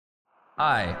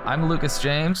Hi, I'm Lucas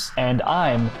James. And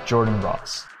I'm Jordan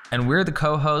Ross. And we're the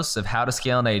co-hosts of How to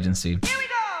Scale an Agency. Here we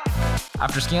go!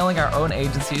 After scaling our own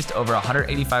agencies to over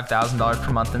 $185,000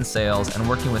 per month in sales and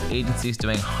working with agencies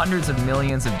doing hundreds of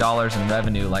millions of dollars in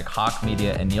revenue like Hawk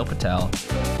Media and Neil Patel,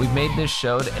 we've made this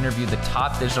show to interview the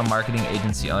top digital marketing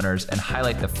agency owners and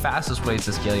highlight the fastest ways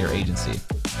to scale your agency.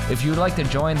 If you would like to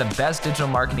join the best digital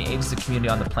marketing agency community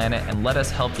on the planet and let us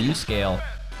help you scale,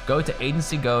 go to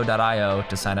agencygo.io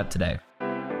to sign up today.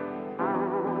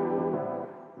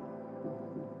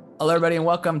 Hello, everybody, and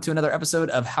welcome to another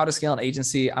episode of How to Scale an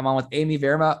Agency. I'm on with Amy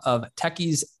Verma of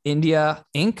Techies India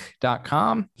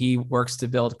Inc.com. He works to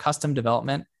build custom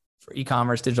development for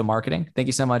e-commerce digital marketing. Thank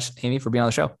you so much, Amy, for being on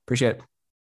the show. Appreciate it.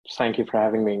 Thank you for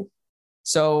having me.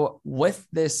 So with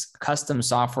this custom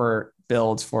software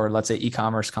builds for, let's say,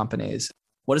 e-commerce companies,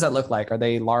 what does that look like? Are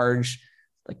they large,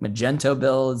 like Magento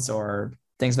builds or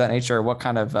things of that nature? What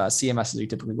kind of CMSs are you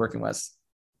typically working with?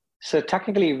 So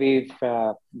technically, we've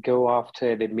go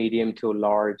after the medium to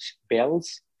large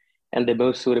builds, and the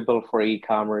most suitable for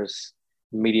e-commerce,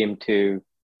 medium to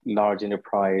large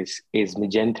enterprise is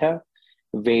Magento.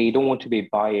 We don't want to be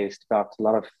biased, but a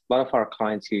lot of our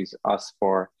clients use us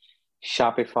for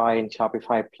Shopify and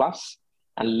Shopify Plus,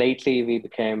 and lately we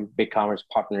became BigCommerce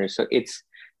partners. So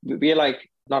we're like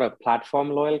not a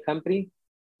platform loyal company,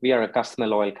 we are a customer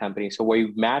loyal company. So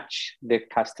we match the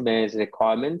customer's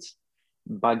requirements,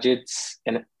 budgets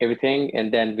and everything,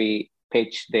 and then we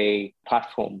pitch the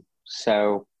platform.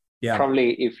 So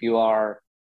probably if you are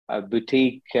a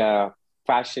boutique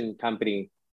fashion company,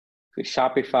 with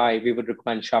Shopify, we would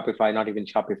recommend Shopify, not even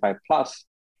Shopify Plus.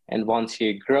 And once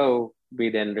you grow, we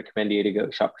then recommend you to go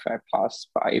Shopify Plus.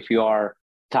 But if you are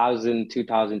 1,000,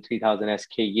 2,000, 3,000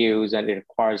 SKUs and it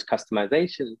requires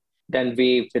customization, then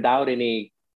without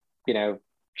any,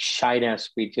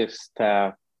 shyness, we just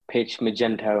pitch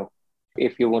Magento.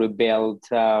 If you want to build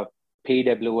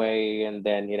PWA and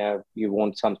then, you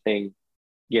want something,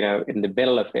 in the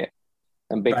middle of it,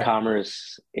 and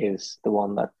BigCommerce is the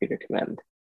one that we recommend.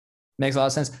 Makes a lot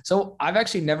of sense. So I've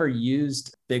actually never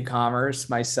used BigCommerce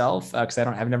myself because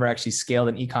I've never actually scaled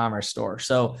an e-commerce store.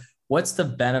 So what's the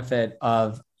benefit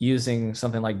of using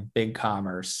something like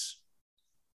BigCommerce?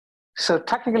 So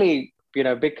technically,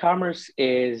 BigCommerce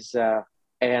is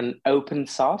an open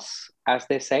source, as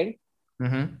they say.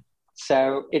 Mm-hmm.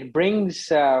 So it brings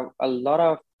a lot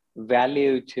of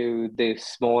value to the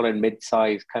small and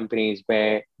mid-sized companies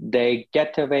where they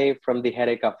get away from the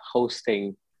headache of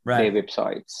hosting their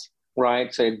websites,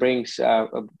 right? So it brings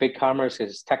BigCommerce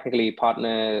is technically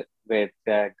partner with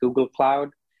Google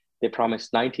Cloud. They promise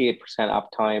 98%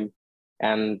 uptime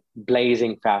and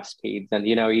blazing fast speeds. And,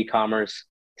 e-commerce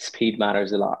speed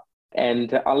matters a lot.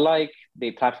 And unlike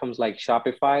the platforms like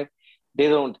Shopify, they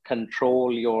don't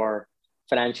control your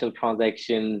financial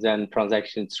transactions and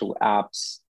transactions through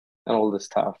apps and all this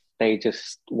stuff. They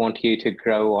just want you to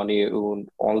grow on your own.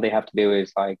 All they have to do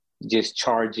is just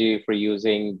charge you for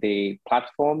using the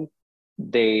platform.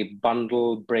 The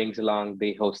bundle brings along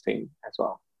the hosting as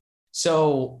well.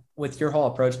 So with your whole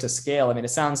approach to scale, it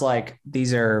sounds like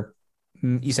these are,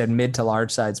 you said mid to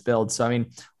large size builds. So,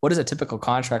 what does a typical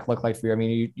contract look like for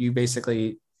you? You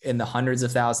basically in the hundreds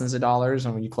of thousands of dollars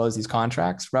when you close these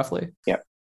contracts, roughly? Yeah.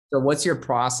 So what's your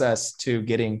process to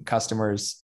getting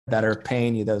customers that are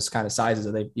paying you those kind of sizes?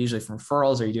 Are they usually from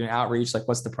referrals? Are you doing outreach?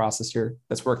 What's the process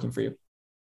that's working for you?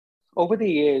 Over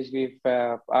the years,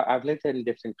 I've lived in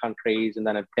different countries, and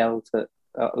then I've built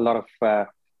a lot of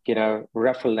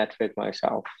referral network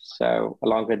myself. So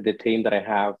along with the team that I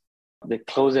have, the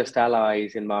closest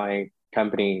allies in my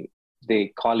company,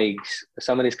 the colleagues,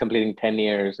 somebody is completing 10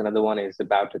 years, another one is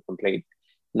about to complete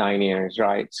 9 years,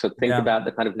 right? So think about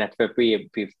the kind of network we've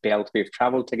built. We've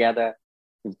traveled together,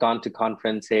 we've gone to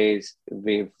conferences,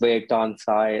 we've worked on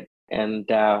site, and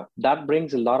that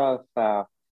brings a lot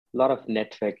of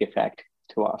network effect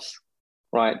to us,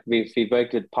 right? We've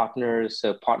worked with partners,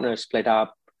 so partners split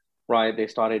up, right? They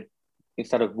started,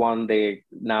 instead of one,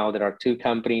 now there are two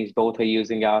companies, both are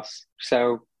using us.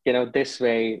 So, this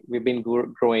way we've been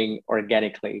growing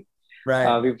organically.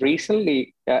 Right. We've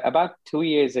recently, about 2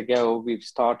 years ago, we've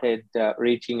started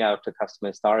reaching out to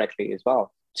customers directly as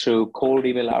well through cold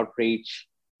email outreach,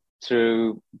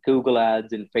 through Google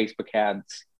ads and Facebook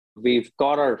ads. We've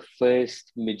got our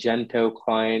first Magento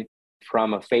client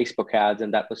from a Facebook ads,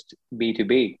 and that was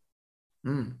B2B.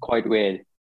 Quite weird.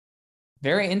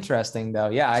 Very interesting, though.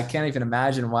 Yeah, I can't even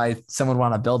imagine why someone would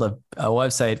want to build a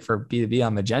website for B2B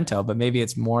on Magento, but maybe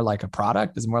it's more like a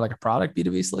product. Is it more like a product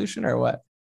B2B solution or what?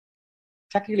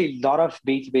 Technically, a lot of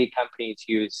B2B companies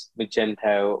use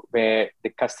Magento where the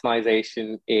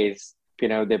customization is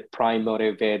the prime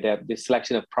motive there, the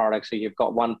selection of products. So you've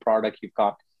got one product, you've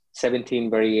got 17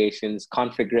 variations,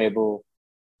 configurable,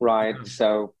 right?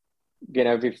 So,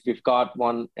 we've got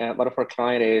one of our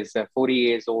client is a 40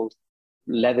 years old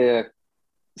leather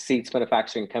seats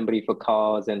manufacturing company for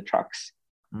cars and trucks.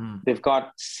 They've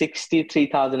got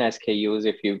 63,000 SKUs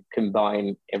if you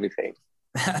combine everything.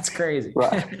 That's crazy.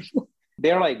 Right.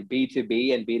 They're like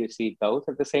B2B and B2C both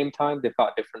at the same time. They've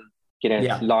got different,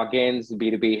 logins.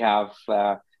 B2B have,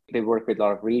 they work with a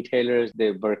lot of retailers.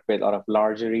 They work with a lot of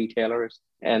larger retailers.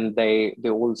 And they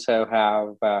also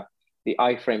have the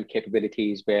iframe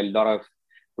capabilities where a lot of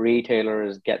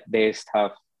retailers get their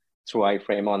stuff through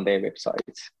iframe on their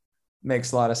websites.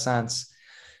 Makes a lot of sense.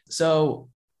 So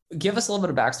give us a little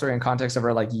bit of backstory and context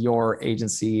over like your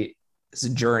agency's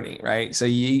journey, right? So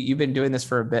you've been doing this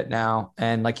for a bit now.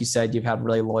 And like you said, you've had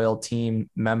really loyal team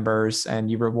members and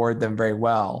you reward them very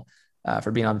well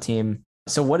for being on the team.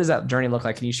 So what does that journey look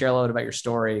like? Can you share a little bit about your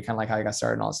story, kind of like how you got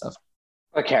started and all that stuff?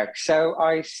 Okay. So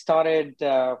I started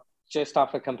just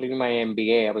after completing my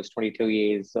MBA. I was 22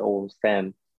 years old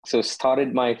then. So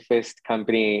started my first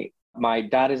company. My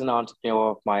dad is an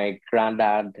entrepreneur. My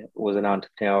granddad was an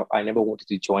entrepreneur. I never wanted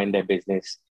to join their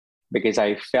business because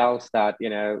I felt that,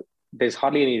 there's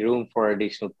hardly any room for an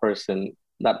additional person,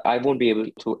 that I won't be able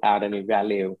to add any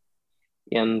value.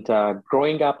 And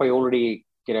growing up, I already,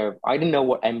 I didn't know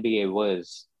what MBA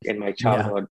was in my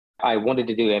childhood. Yeah. I wanted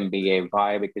to do MBA.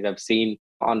 Why? Because I've seen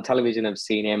on television, I've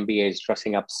seen MBAs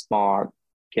dressing up smart,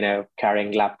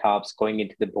 carrying laptops, going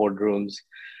into the boardrooms,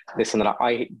 this and that.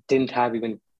 I didn't have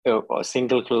even a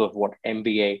single clue of what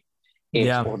MBA is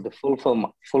or the full form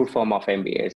of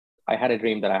MBA. I had a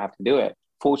dream that I have to do it.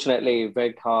 Fortunately,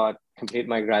 worked hard, complete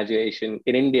my graduation.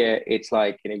 In India, it's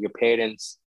like, your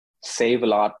parents save a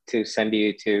lot to send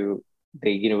you to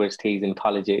the universities and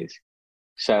colleges.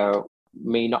 So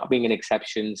me not being an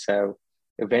exception. So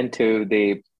I went to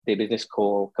the business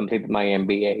school, completed my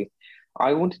MBA.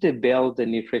 I wanted to build a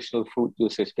nutritional fruit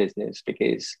juices business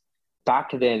because back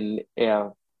then,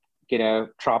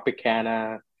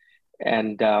 Tropicana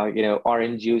and,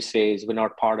 orange juices were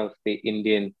not part of the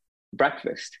Indian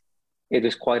breakfast. It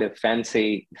was quite a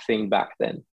fancy thing back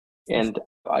then. And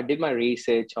I did my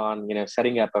research on,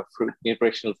 setting up a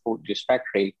nutritional fruit juice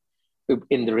factory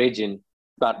in the region.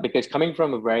 But because coming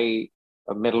from a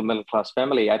middle class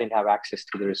family, I didn't have access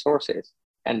to the resources.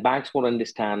 And banks won't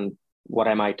understand what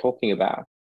am I talking about.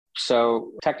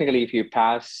 So technically, if you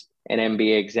pass an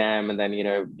MBA exam and then,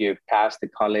 you pass the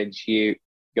college, your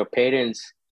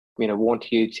parents,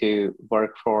 want you to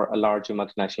work for a larger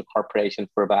multinational corporation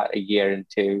for about a year and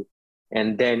two,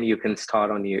 and then you can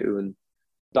start on your own.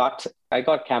 But I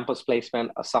got campus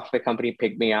placement. A software company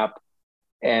picked me up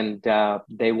and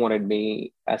they wanted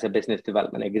me as a business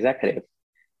development executive.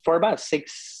 For about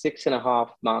six and a half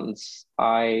months,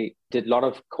 I did a lot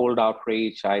of cold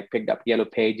outreach. I picked up yellow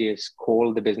pages,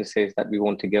 called the businesses that we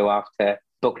want to go after,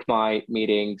 booked my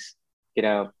meetings.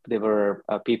 There were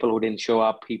people who didn't show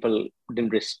up, people who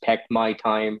didn't respect my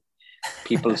time.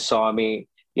 People saw me.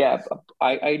 Yeah,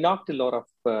 I knocked a lot of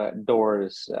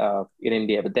doors in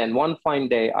India. But then one fine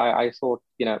day, I thought,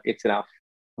 it's enough.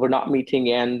 We're not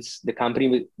meeting ends. The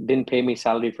company didn't pay me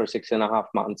salary for 6.5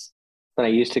 months. Then I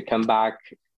used to come back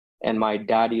and my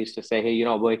dad used to say, hey, you're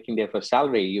not working there for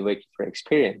salary, you're working for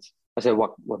experience. I said,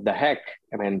 what the heck?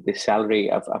 I mean, the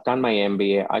salary, I've done my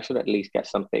MBA. I should at least get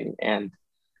something. And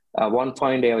one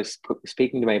fine day I was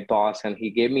speaking to my boss and he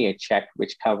gave me a check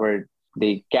which covered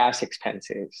the gas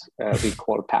expenses. We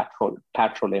call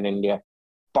petrol in India.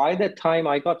 By that time,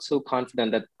 I got so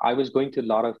confident that I was going to a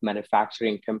lot of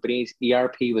manufacturing companies.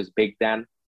 ERP was big then.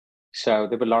 So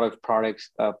there were a lot of products.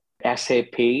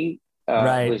 SAP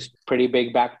was pretty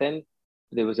big back then.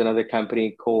 There was another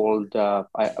company called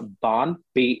BAN,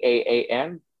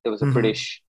 BAAN. There was a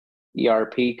British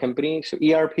ERP company. So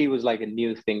ERP was like a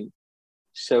new thing.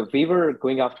 So we were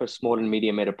going after small and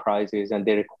medium enterprises and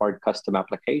they required custom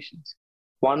applications.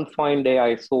 One fine day,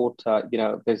 I thought,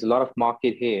 there's a lot of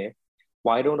market here.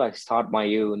 Why don't I start my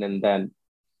own and then,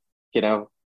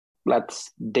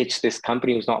 let's ditch this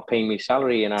company who's not paying me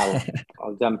salary and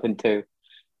I'll jump into.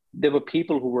 There were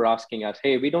people who were asking us,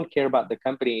 hey, we don't care about the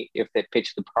company if they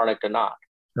pitch the product or not.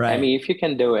 Right. I mean, if you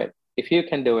can do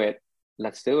it,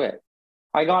 let's do it.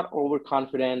 I got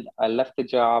overconfident. I left the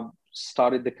job,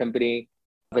 started the company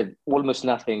with almost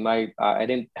nothing. I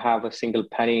didn't have a single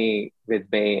penny with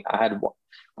me. I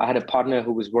had a partner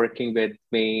who was working with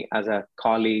me as a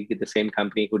colleague at the same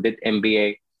company who did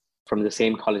MBA from the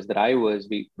same college that I was.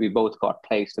 We both got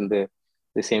placed in the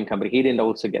same company. He didn't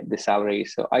also get the salary.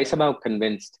 So I somehow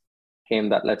convinced him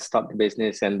that let's start the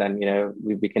business and then,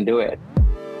 we can do it.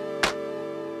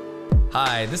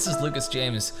 Hi, this is Lucas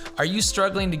James. Are you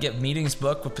struggling to get meetings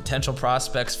booked with potential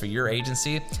prospects for your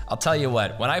agency? I'll tell you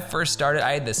what, when I first started,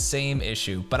 I had the same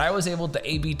issue, but I was able to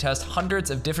A/B test hundreds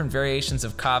of different variations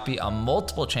of copy on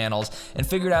multiple channels and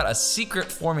figured out a secret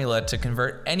formula to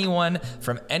convert anyone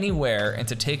from anywhere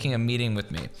into taking a meeting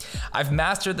with me. I've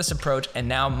mastered this approach, and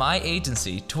now my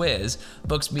agency, Twiz,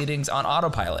 books meetings on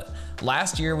autopilot.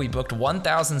 Last year, we booked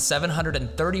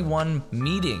 1,731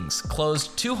 meetings,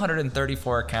 closed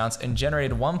 234 accounts, and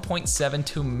generated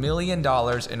 $1.72 million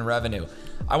in revenue.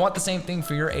 I want the same thing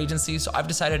for your agency, so I've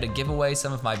decided to give away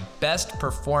some of my best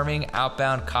performing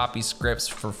outbound copy scripts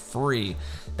for free.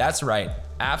 That's right,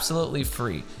 absolutely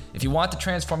free. If you want to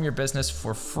transform your business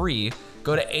for free,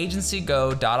 go to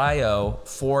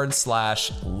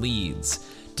agencygo.io/leads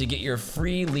to get your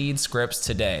free lead scripts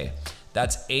today.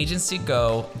 That's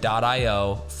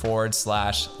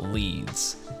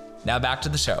agencygo.io/leads. Now back to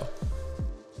the show.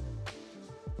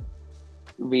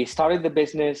 We started the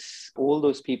business, all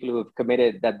those people who have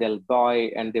committed that they'll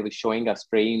buy, and they were showing us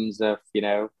dreams of,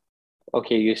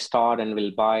 okay, you start and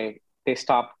we'll buy. They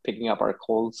stopped picking up our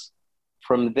calls.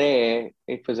 From there,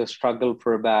 it was a struggle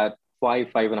for about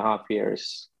 5.5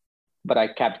 years. But I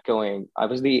kept going.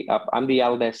 I'm the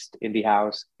eldest in the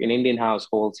house. In Indian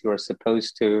households, you are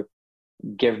supposed to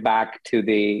give back to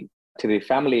the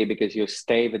family because you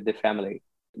stay with the family.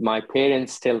 My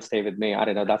parents still stay with me. I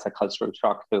don't know, that's a cultural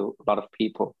shock to a lot of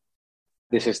people.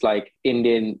 This is like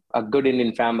a good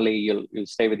Indian family, you'll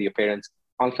stay with your parents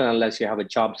unless you have a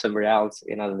job somewhere else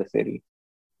in another city.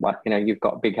 But you've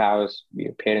got a big house,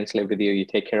 your parents live with you, you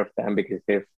take care of them because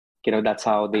that's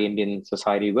how the Indian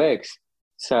society works.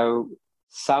 So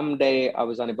someday I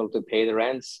was unable to pay the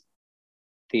rents.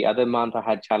 The other month I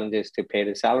had challenges to pay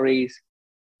the salaries,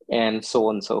 and so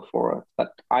on and so forth.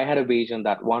 But I had a vision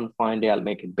that one fine day I'll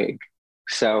make it big.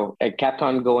 So I kept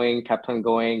on going.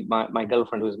 My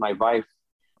girlfriend, who's my wife,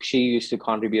 she used to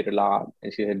contribute a lot.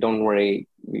 And she said, don't worry,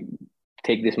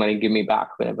 take this money, give me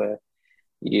back whenever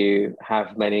you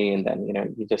have money. And then,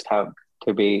 you just have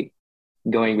to be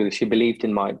going with it. She believed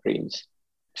in my dreams.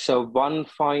 So one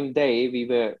fine day, we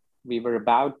were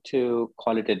about to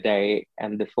call it a day,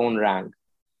 and the phone rang.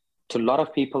 To a lot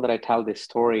of people that I tell this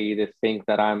story, they think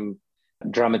that I'm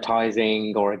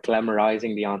dramatizing or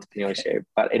glamorizing the entrepreneurship,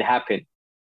 but it happened.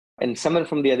 And someone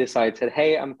from the other side said,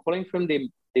 hey, I'm calling from the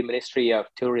Ministry of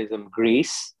Tourism,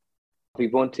 Greece. We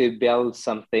want to build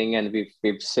something, and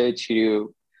we've searched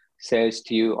you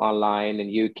online,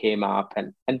 and you came up,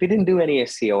 and we didn't do any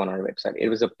SEO on our website. It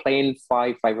was a plain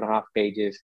 5.5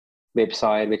 pages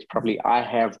website, which probably I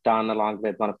have done along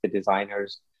with one of the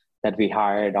designers that we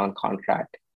hired on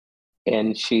contract.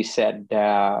 And she said,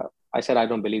 I said, I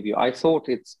don't believe you. I thought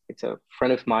it's a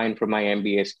friend of mine from my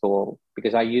MBA school,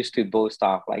 because I used to boast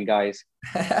off like, guys,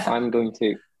 I'm going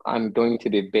to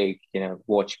be big,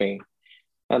 watch me.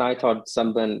 And I thought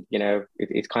someone,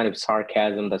 it's kind of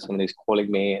sarcasm that someone is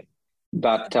calling me.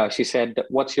 But she said,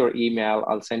 what's your email?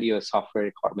 I'll send you a software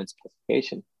requirement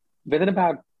specification. Within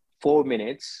about 4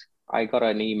 minutes, I got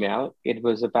an email. It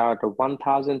was about a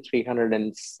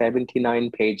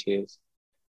 1,379 pages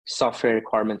software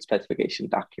requirement specification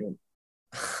document.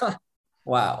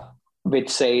 Wow. Which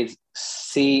says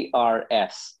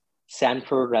CRS,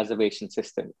 Central Reservation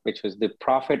System, which was the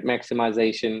profit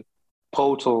maximization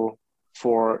portal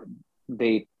for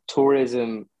the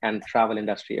tourism and travel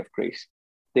industry of Greece.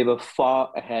 They were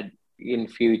far ahead in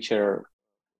future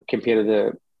compared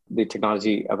to the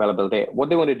technology available there. What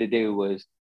they wanted to do was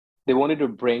they wanted to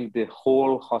bring the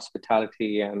whole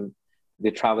hospitality and the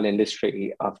travel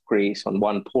industry of Greece on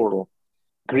one portal.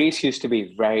 Greece used to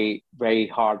be very, very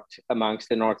hard amongst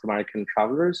the North American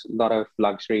travelers, a lot of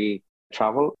luxury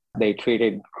travel. They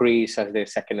treated Greece as their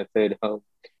second or third home,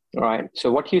 right?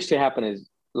 So what used to happen is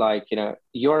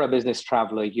you're a business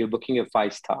traveler, you're booking a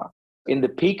 5-star. In the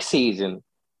peak season,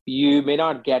 you may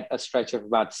not get a stretch of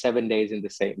about 7 days in the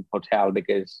same hotel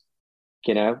because,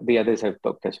 the others have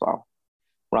booked as well.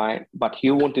 Right? But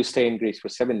you want to stay in Greece for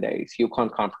 7 days, you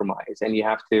can't compromise. And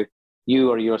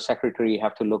you or your secretary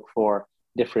have to look for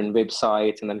different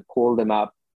websites and then call them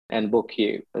up and book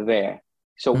you there.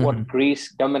 So what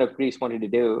government of Greece wanted to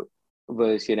do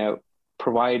was,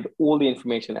 provide all the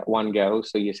information at one go.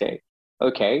 So you say,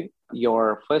 okay,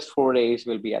 your first 4 days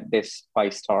will be at this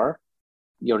 5-star.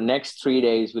 Your next 3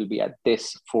 days will be at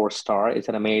this 4-star. It's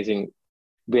an amazing,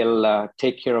 we'll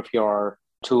take care of your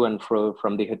to and fro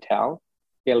from the hotel.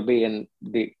 You'll be in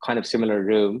the kind of similar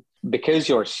room. Because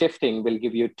you're shifting, we'll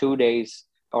give you 2 days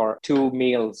or 2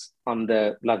 meals on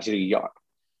the luxury yacht,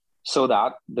 so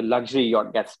that the luxury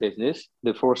yacht gets business,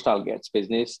 the 4-star gets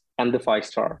business, and the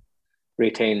 5-star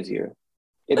retains you.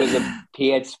 It was a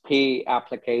PHP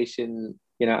application.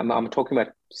 I'm talking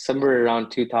about somewhere around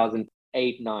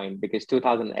 2008, 9, because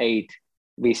 2008,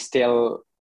 we still,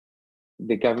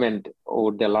 the government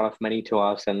owed a lot of money to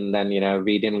us. And then,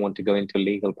 we didn't want to go into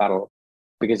legal battle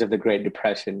because of the Great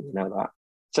Depression, that.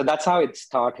 So that's how it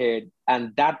started.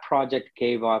 And that project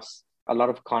gave us a lot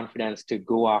of confidence to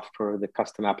go after the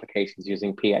custom applications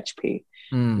using PHP.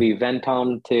 We went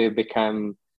on to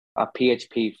become a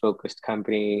PHP focused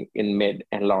company in mid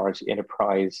and large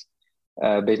enterprise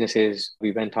businesses.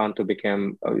 We went on to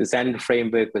become Zen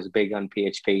framework was big on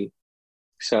PHP.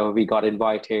 So we got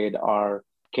invited. Our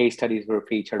case studies were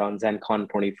featured on ZenCon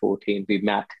 2014. We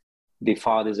met the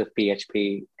fathers of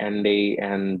PHP, Andy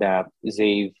and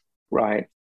Zeev, right?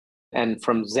 And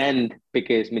from Zen,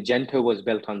 because Magento was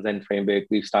built on Zen framework,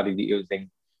 we started using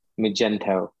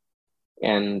Magento.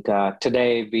 And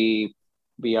today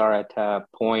we are at a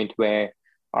point where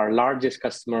our largest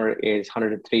customer is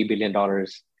 $103 billion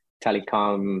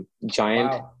telecom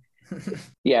giant. Wow.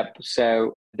 Yep.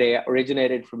 So they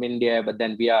originated from India, but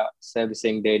then we are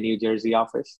servicing their New Jersey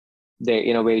office, their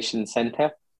innovation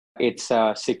center. It's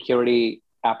a security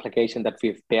application that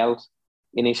we've built.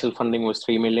 Initial funding was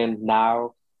 3 million.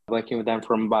 Now, working with them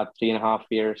for about 3.5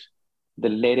 years, the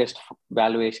latest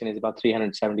valuation is about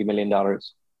 $370 million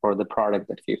for the product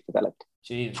that we've developed.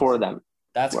 Jeez. For them.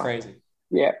 That's crazy.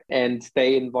 Yeah. And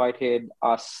they invited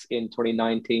us in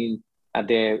 2019 at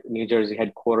their New Jersey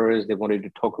headquarters. They wanted to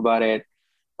talk about it.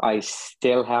 I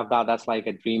still have that. That's like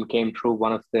a dream came true.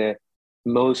 One of the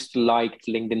most liked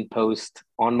LinkedIn posts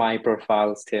on my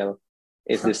profile still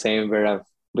is the same, where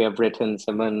we have written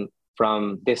someone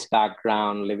from this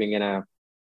background living in a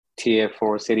tier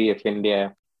 4 city of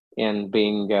India and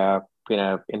being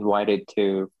invited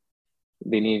to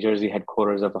the New Jersey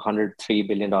headquarters of a $103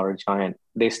 billion giant.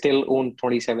 They still own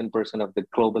 27% of the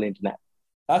global internet.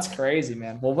 That's crazy,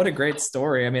 man. Well, what a great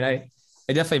story. I mean, I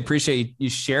definitely appreciate you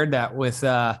shared that with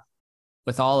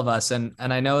all of us. And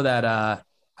I know that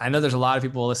I know there's a lot of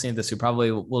people listening to this who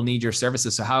probably will need your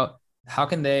services. So how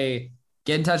can they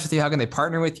get in touch with you? How can they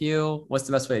partner with you? What's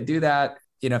the best way to do that?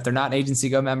 If they're not an Agency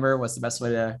Go member, what's the best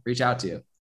way to reach out to you?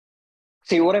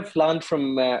 See, what I've learned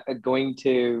from going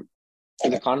to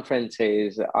the conference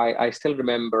is I still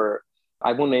remember,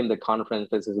 I won't name the conference.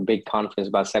 This is a big conference,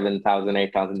 about 7,000,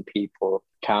 8,000 people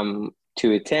come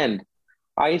to attend.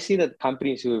 I see that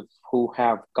companies who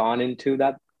have gone into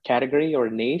that category or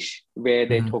niche where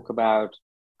they talk about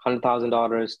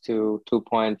 $100,000 to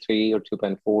 2.3 or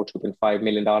 2.4, $2.5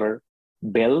 million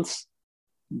bills,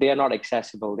 they are not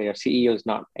accessible. Their CEO is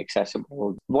not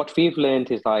accessible. What we've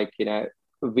learned is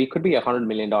we could be $100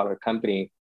 million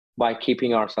company by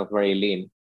keeping ourselves very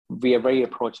lean. We are very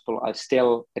approachable. I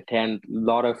still attend a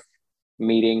lot of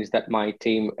meetings that my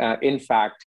team, in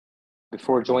fact,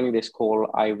 before joining this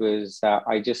call, I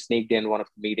just sneaked in one of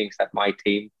the meetings that my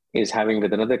team is having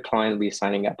with another client we're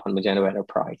signing up on Magento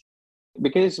Enterprise.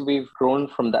 Because we've grown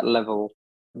from that level,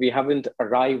 we haven't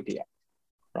arrived yet,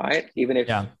 right? Even if,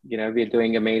 we're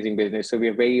doing amazing business. So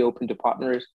we're very open to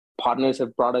partners. Partners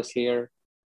have brought us here.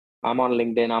 I'm on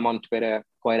LinkedIn, I'm on Twitter,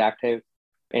 quite active.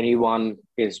 Anyone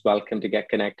is welcome to get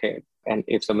connected. And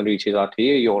if someone reaches out to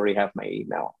you, you already have my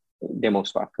email. They're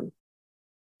most welcome.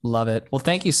 Love it. Well,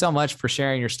 thank you so much for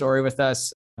sharing your story with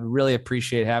us. I really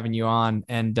appreciate having you on.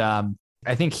 And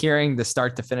I think hearing the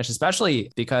start to finish,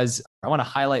 especially because I want to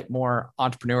highlight more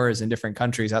entrepreneurs in different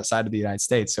countries outside of the United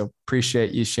States. So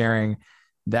appreciate you sharing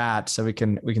that so we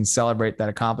can celebrate that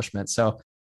accomplishment. So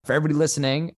for everybody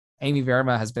listening, Amy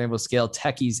Verma has been able to scale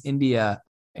Techies India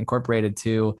Incorporated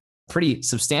to pretty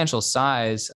substantial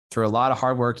size through a lot of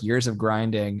hard work, years of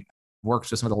grinding,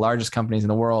 works with some of the largest companies in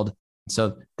the world.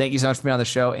 So thank you so much for being on the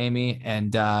show, Amy.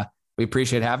 And we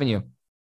appreciate having you.